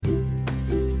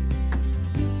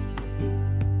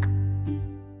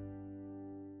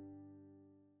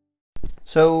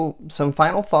So, some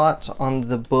final thoughts on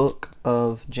the book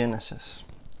of Genesis.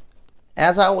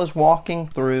 As I was walking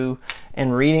through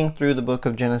and reading through the book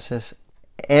of Genesis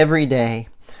every day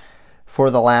for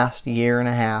the last year and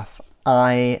a half,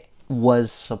 I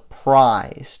was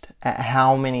surprised at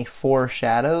how many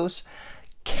foreshadows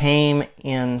came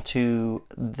into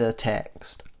the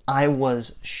text. I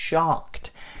was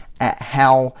shocked at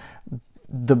how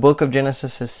the book of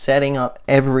Genesis is setting up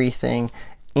everything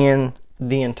in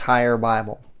the entire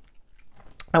Bible.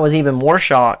 I was even more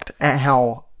shocked at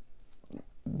how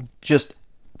just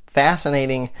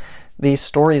fascinating these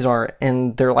stories are,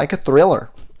 and they're like a thriller.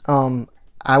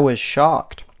 I was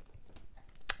shocked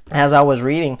as I was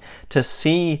reading to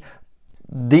see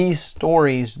these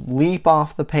stories leap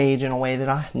off the page in a way that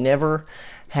I never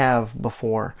have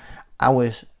before. I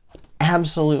was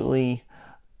absolutely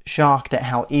shocked at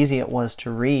how easy it was to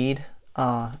read.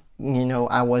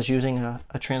 I was using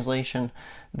a translation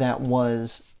that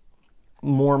was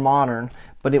more modern,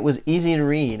 but it was easy to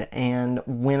read. And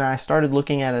when I started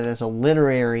looking at it as a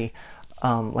literary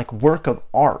work of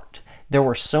art, there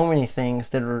were so many things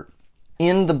that are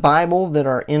in the Bible that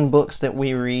are in books that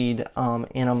we read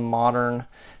in a modern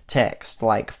text,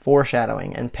 like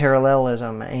foreshadowing and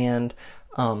parallelism and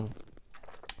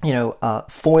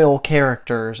foil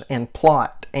characters and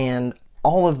plot and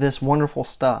all of this wonderful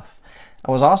stuff. I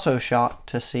was also shocked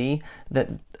to see that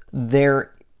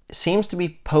there seems to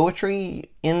be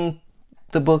poetry in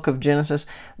the book of Genesis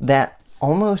that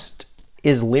almost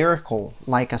is lyrical,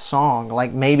 like a song.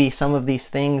 Like maybe some of these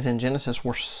things in Genesis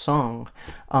were sung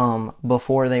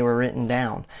before they were written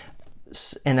down.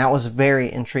 And that was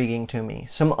very intriguing to me.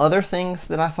 Some other things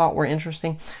that I thought were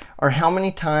interesting are how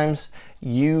many times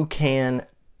you can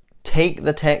take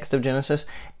the text of Genesis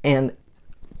and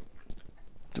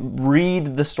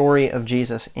read the story of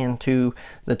Jesus into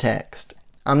the text.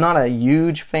 I'm not a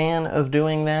huge fan of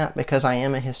doing that because I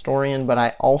am a historian, but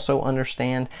I also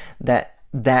understand that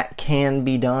that can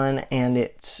be done, and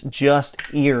it's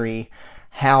just eerie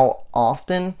how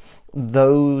often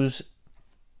those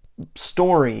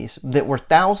stories that were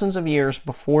thousands of years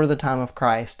before the time of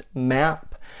Christ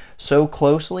map so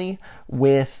closely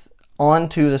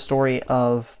onto the story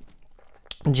of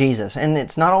Jesus. And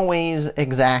it's not always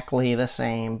exactly the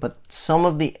same, but some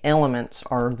of the elements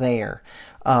are there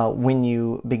when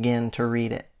you begin to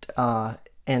read it.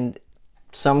 And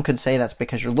some could say that's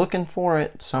because you're looking for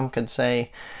it. Some could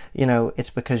say,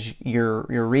 it's because you're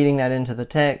reading that into the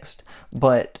text.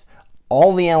 But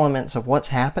all the elements of what's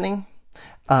happening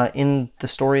in the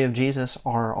story of Jesus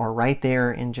are right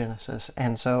there in Genesis.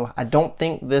 And so I don't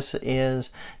think this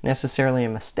is necessarily a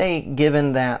mistake,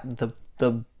 given that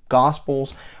the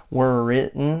Gospels were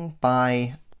written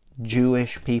by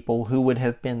Jewish people who would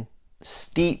have been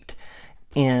steeped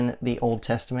in the Old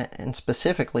Testament, and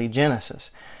specifically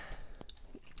Genesis.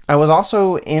 I was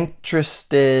also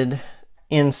interested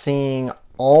in seeing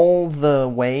all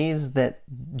the ways that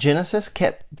Genesis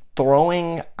kept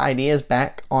throwing ideas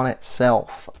back on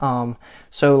itself.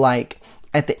 So like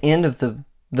at the end of the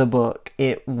book,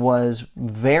 it was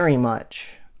very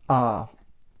much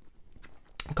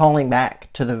calling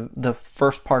back to the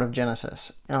first part of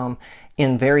Genesis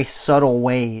in very subtle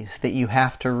ways that you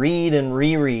have to read and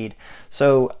reread.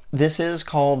 So this is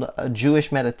called a Jewish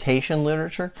meditation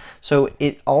literature. So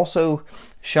it also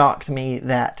shocked me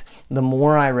that the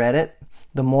more I read it,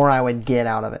 the more I would get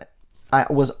out of it. I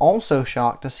was also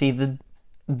shocked to see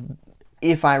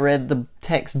if I read the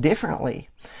text differently,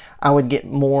 I would get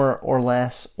more or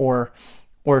less or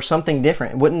something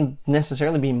different. It wouldn't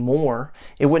necessarily be more.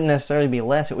 It wouldn't necessarily be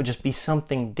less. It would just be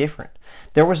something different.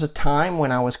 There was a time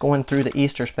when I was going through the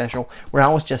Easter special where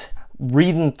I was just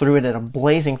reading through it at a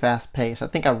blazing fast pace. I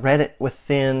think I read it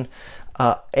within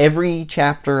every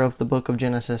chapter of the book of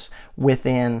Genesis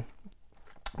within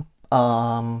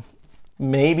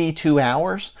maybe 2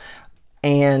 hours.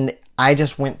 And I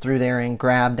just went through there and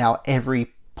grabbed out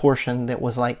every portion that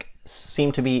was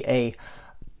seemed to be a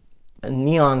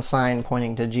neon sign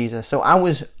pointing to Jesus. So I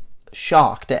was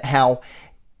shocked at how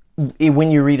when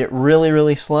you read it really,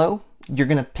 really slow, you're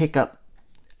going to pick up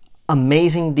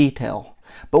amazing detail.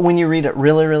 But when you read it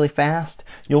really, really fast,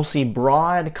 you'll see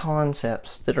broad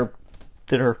concepts that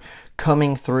are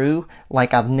coming through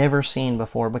like I've never seen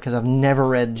before, because I've never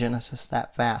read Genesis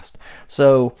that fast.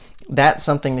 So that's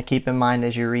something to keep in mind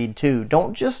as you read too.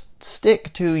 Don't just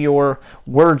stick to your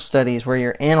word studies where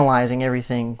you're analyzing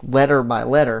everything letter by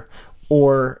letter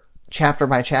or chapter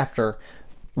by chapter.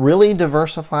 Really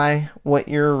diversify what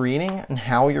you're reading and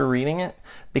how you're reading it,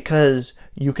 because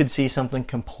you could see something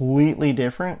completely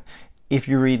different if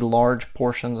you read large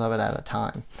portions of it at a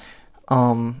time.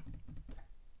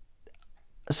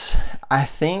 I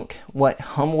think what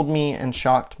humbled me and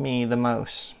shocked me the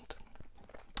most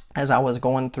as I was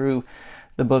going through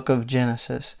the book of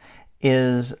Genesis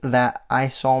is that I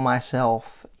saw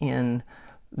myself in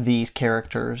these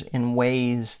characters in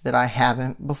ways that I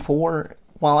haven't before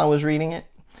while I was reading it.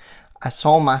 I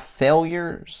saw my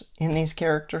failures in these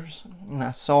characters, and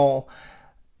I saw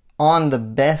on the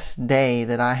best day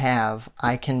that I have,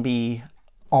 I can be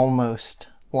almost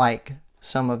like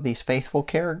some of these faithful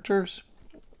characters.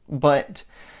 But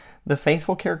the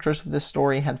faithful characters of this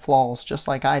story had flaws just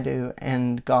like I do,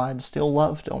 and God still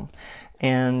loved them.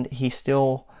 And He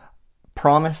still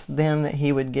promised them that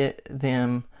He would get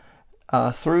them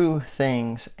through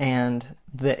things, and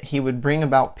that He would bring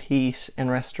about peace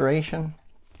and restoration.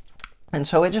 And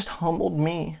so it just humbled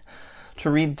me to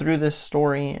read through this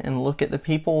story and look at the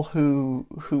people who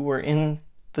were in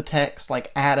the text,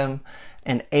 like Adam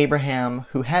and Abraham,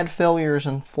 who had failures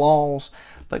and flaws,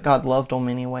 but God loved them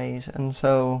anyways. And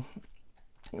so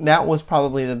that was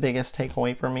probably the biggest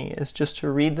takeaway for me, is just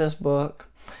to read this book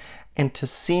and to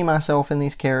see myself in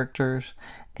these characters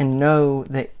and know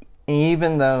that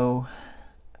even though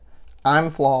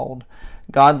I'm flawed,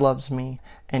 God loves me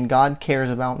and God cares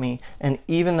about me. And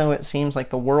even though it seems like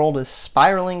the world is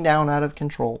spiraling down out of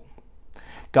control,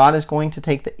 God is going to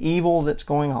take the evil that's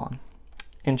going on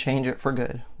and change it for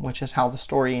good, which is how the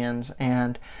story ends.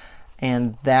 And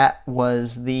that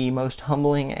was the most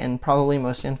humbling and probably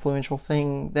most influential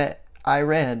thing that I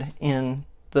read in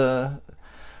the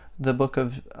book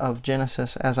of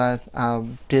Genesis as I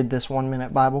did this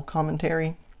 1-minute Bible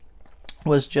commentary,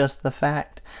 was just the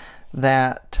fact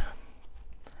that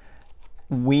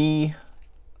we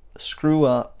screw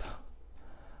up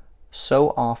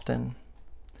so often,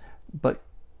 but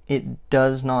it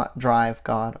does not drive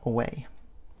God away,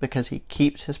 because He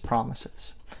keeps His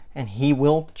promises, and He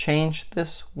will change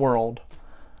this world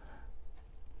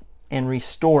and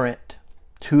restore it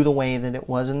to the way that it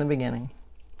was in the beginning,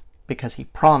 because He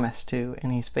promised to,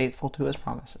 and He's faithful to His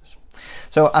promises.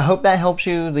 So I hope that helps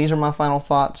you. These are my final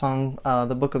thoughts on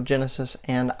the book of Genesis,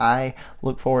 and I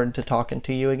look forward to talking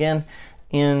to you again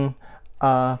in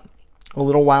a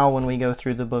little while when we go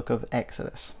through the book of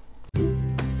Exodus.